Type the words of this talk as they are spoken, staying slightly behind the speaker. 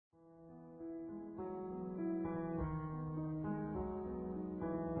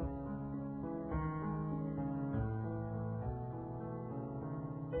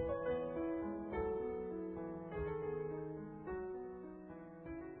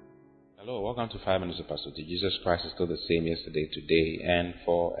Hello, welcome to 5 Minutes of Pastor T. Jesus Christ is still the same yesterday, today, and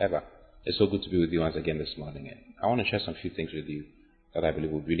forever. It's so good to be with you once again this morning. And I want to share some few things with you that I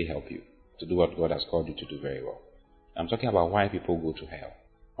believe will really help you to do what God has called you to do very well. I'm talking about why people go to hell.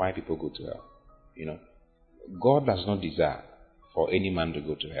 Why people go to hell. You know, God does not desire for any man to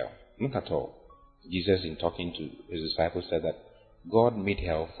go to hell. Not at all. Jesus, in talking to his disciples, said that God made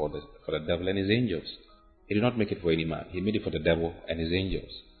hell for the devil and his angels. He did not make it for any man. He made it for the devil and his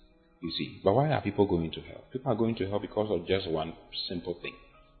angels. You see, but why are people going to hell? People are going to hell because of just one simple thing.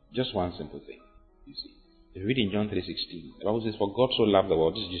 Just one simple thing. You see, if you read in John 3:16, the Bible says, "For God so loved the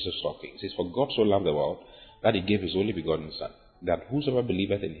world," this is Jesus talking. It says, "For God so loved the world that He gave His only begotten Son, that whosoever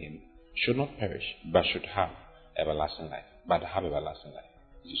believeth in Him should not perish, but should have everlasting life." But have everlasting life.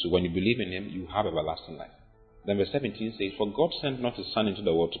 You see, so when you believe in Him, you have everlasting life. Then verse 17 says, "For God sent not His Son into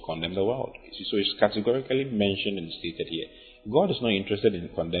the world to condemn the world." You see, so it's categorically mentioned and stated here. God is not interested in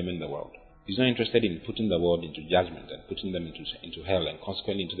condemning the world. He's not interested in putting the world into judgment and putting them into hell and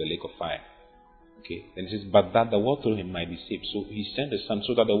consequently into the lake of fire. Okay? Then it says, "But that the world through Him might be saved." So He sent His Son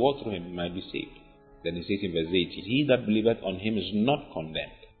so that the world through Him might be saved. Then it says in verse 18, "He that believeth on Him is not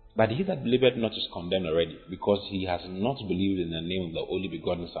condemned. But he that believeth not is condemned already, because he has not believed in the name of the only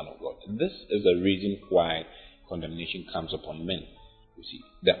begotten Son of God." This is the reason why condemnation comes upon men. You see,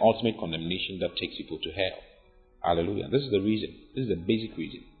 the ultimate condemnation that takes people to hell. Hallelujah. This is the reason. This is the basic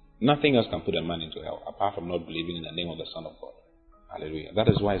reason. Nothing else can put a man into hell apart from not believing in the name of the Son of God. Hallelujah. That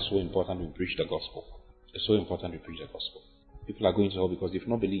is why it's so important we preach the gospel. It's so important we preach the gospel. People are going to hell because they've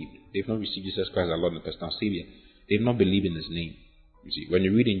not believed. They've not received Jesus Christ as Lord and personal Savior. They've not believed in His name. You see, when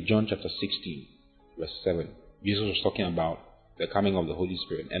you read in John chapter 16, verse 7, Jesus was talking about the coming of the Holy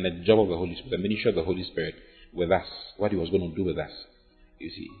Spirit and the job of the Holy Spirit, the ministry of the Holy Spirit with us, what He was going to do with us.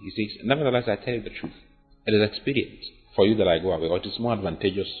 You see, He says, "Nevertheless, I tell you the truth. It is expedient for you that I go away, or it is more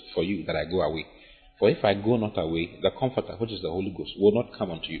advantageous for you that I go away. For if I go not away, the Comforter, which is the Holy Ghost, will not come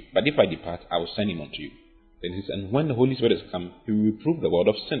unto you. But if I depart, I will send Him unto you." Then He says, "And when the Holy Spirit is come, He will reprove the world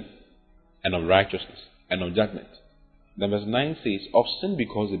of sin, and of righteousness, and of judgment." Then verse 9 says, "Of sin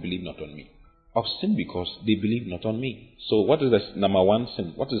because they believe not on me." Of sin because they believe not on me. So what is the number one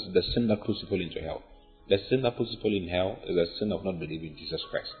sin? What is the sin that puts people into hell? The sin that puts people in hell is the sin of not believing in Jesus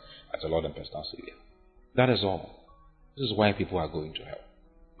Christ as the Lord and personal Savior. That is all. This is why people are going to hell.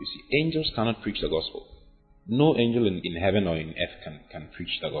 You see, angels cannot preach the gospel. No angel in heaven or in earth can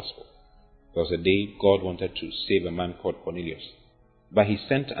preach the gospel. There was a day God wanted to save a man called Cornelius. But He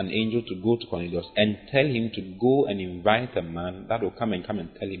sent an angel to go to Cornelius and tell him to go and invite a man that will come and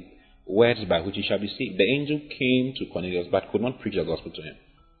tell him words by which he shall be saved. The angel came to Cornelius but could not preach the gospel to him,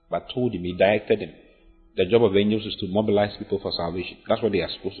 but told him, he directed him. The job of the angels is to mobilize people for salvation. That's what they are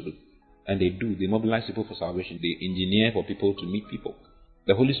supposed to do. And they do. They mobilize people for salvation. They engineer for people to meet people.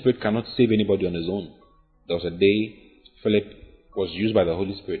 The Holy Spirit cannot save anybody on His own. There was a day Philip was used by the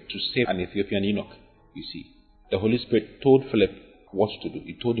Holy Spirit to save an Ethiopian eunuch. You see, the Holy Spirit told Philip what to do.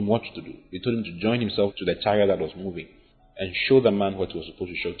 He told him what to do. He told him to join himself to the chariot that was moving and show the man what he was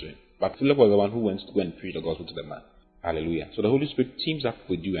supposed to show to him. But Philip was the one who went to go and preach the gospel to the man. Hallelujah. So the Holy Spirit teams up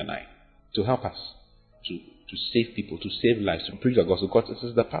with you and I to help us to save people, to save lives, to preach the gospel, because this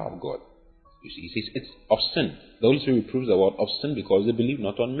is the power of God. You see, He says it's of sin. The Holy Spirit reproves the world of sin because they believe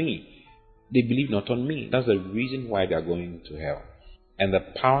not on me. They believe not on me. That's the reason why they are going to hell. And the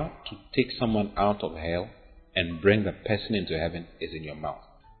power to take someone out of hell and bring the person into heaven is in your mouth.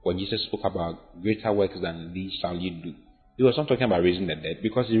 When Jesus spoke about greater works than these shall you do, He was not talking about raising the dead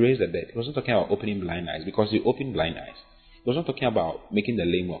because He raised the dead. He was not talking about opening blind eyes because He opened blind eyes. He was not talking about making the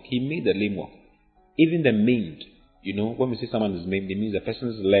lame walk. He made the lame walk. Even the maimed. You know, when we say someone is maimed, it means the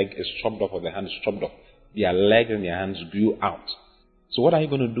person's leg is chopped off or the hand is chopped off. Their legs and their hands grew out. So what are you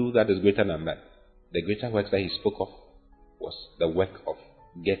going to do that is greater than that? The greater works that He spoke of was the work of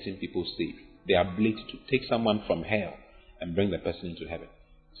getting people saved. The ability to take someone from hell and bring the person into heaven.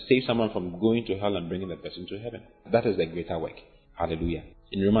 Save someone from going to hell and bringing the person to heaven. That is the greater work. Hallelujah.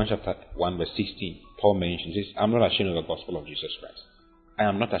 In Romans chapter 1 verse 16, Paul mentions this: "I'm not ashamed of the gospel of Jesus Christ. I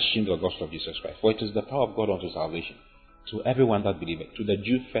am not ashamed of the gospel of Jesus Christ, for it is the power of God unto salvation, to everyone that believeth, to the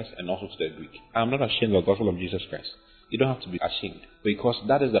Jew first and also to the Greek." I am not ashamed of the gospel of Jesus Christ. You don't have to be ashamed, because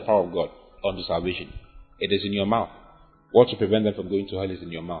that is the power of God unto salvation. It is in your mouth. What to prevent them from going to hell is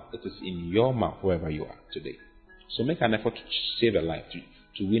in your mouth. It is in your mouth wherever you are today. So make an effort to save a life,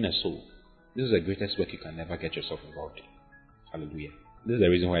 to win a soul. This is the greatest work you can never get yourself involved in. Hallelujah. This is the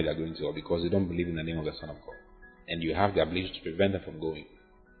reason why they are going to hell, because they don't believe in the name of the Son of God. And you have the ability to prevent them from going.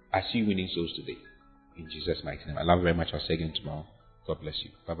 I see you winning souls today. In Jesus' mighty name. I love you very much. I'll see you again tomorrow. God bless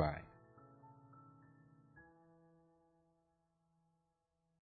you. Bye-bye.